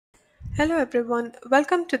Hello everyone,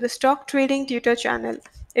 welcome to the Stock Trading Tutor channel.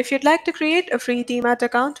 If you'd like to create a free Demat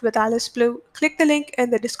account with Alice Blue, click the link in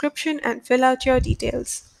the description and fill out your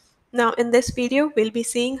details. Now in this video, we'll be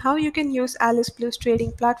seeing how you can use Alice Blue's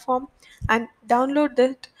trading platform and download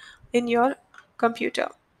it in your computer.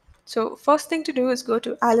 So first thing to do is go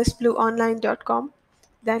to aliceblueonline.com.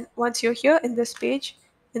 Then once you're here in this page,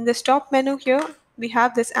 in this top menu here, we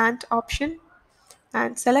have this Ant option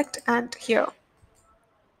and select Ant here.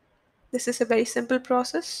 This is a very simple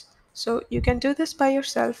process, so you can do this by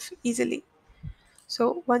yourself easily.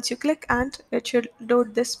 So once you click Ant, it should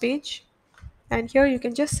load this page, and here you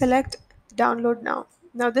can just select Download Now.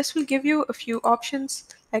 Now this will give you a few options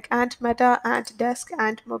like Ant Meta, Ant Desk,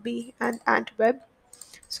 Ant Mobi, and Ant Web.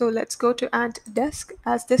 So let's go to Ant Desk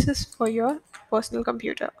as this is for your personal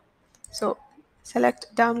computer. So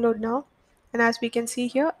select Download Now, and as we can see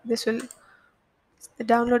here, this will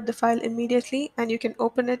download the file immediately and you can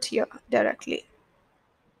open it here directly.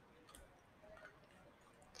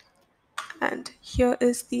 And here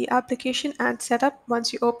is the application and setup.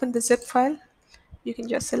 Once you open the zip file, you can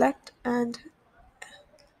just select, and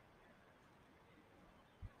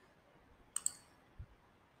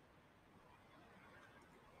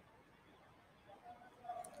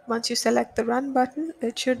once you select the run button,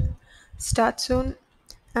 it should start soon.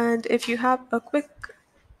 And if you have a quick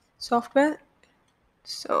software,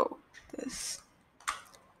 so this,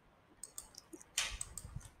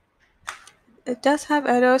 it does have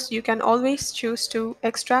errors. You can always choose to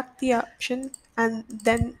extract the option and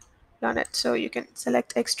then run it. So you can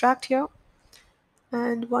select extract here,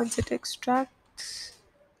 and once it extracts,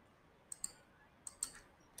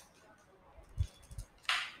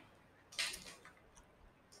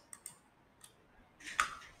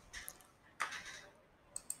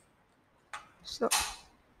 so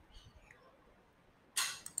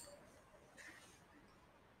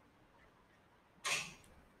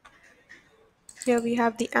here we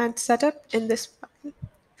have the Ant setup in this button. You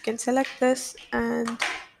can select this, and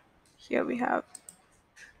here we have,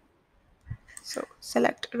 so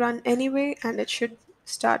select run anyway and it should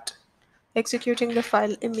start executing the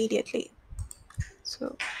file immediately.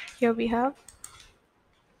 So here we have,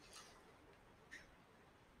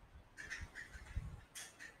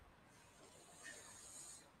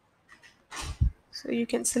 so you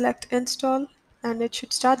can select install and it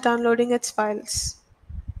should start downloading its files.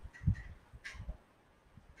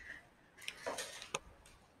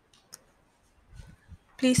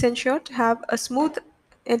 Please ensure to have a smooth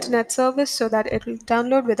internet service so that it will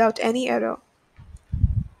download without any error.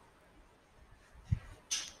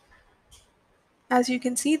 As you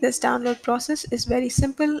can see, this download process is very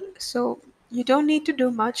simple, so you don't need to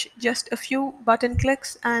do much, just a few button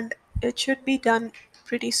clicks and it should be done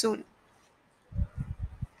pretty soon.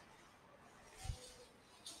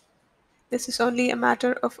 This is only a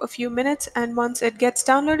matter of a few minutes, and once it gets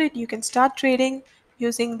downloaded, you can start trading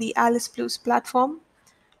using the Alice Blues platform.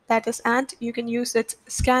 That is Ant. You can use its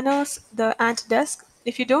scanners, the Ant Desk.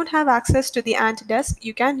 If you don't have access to the Ant Desk,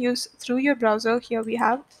 you can use through your browser. Here we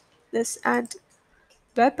have this Ant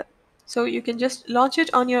Web. So you can just launch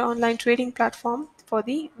it on your online trading platform for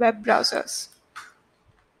the web browsers.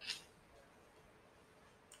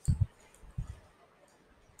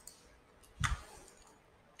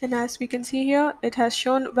 And as we can see here, it has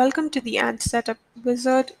shown welcome to the Ant Setup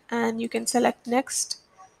Wizard, and you can select next.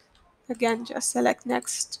 Again, just select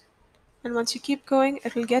next. And once you keep going,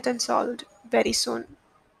 it will get installed very soon.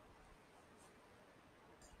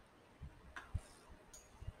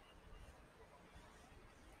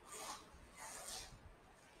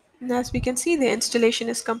 And as we can see, the installation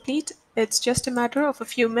is complete. It's just a matter of a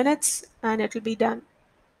few minutes and it will be done.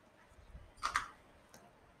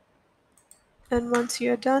 And once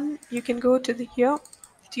you're done, you can go to here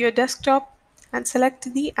to your desktop and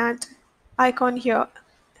select the Ant icon here.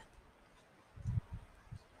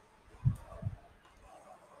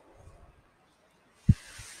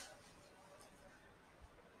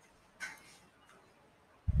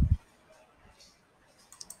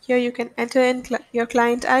 Here you can enter in your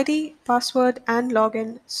client ID, password, and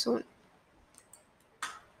login soon.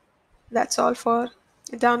 That's all for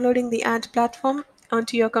downloading the Ant platform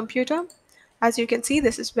onto your computer. As you can see,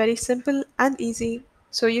 this is very simple and easy,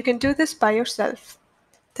 so you can do this by yourself.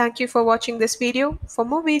 Thank you for watching this video. For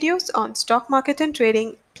more videos on stock market and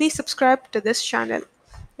trading, please subscribe to this channel.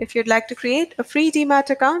 If you'd like to create a free Demat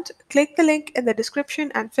account, click the link in the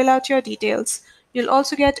description and fill out your details. You'll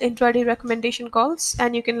also get intraday recommendation calls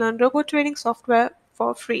and you can learn robot trading software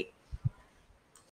for free.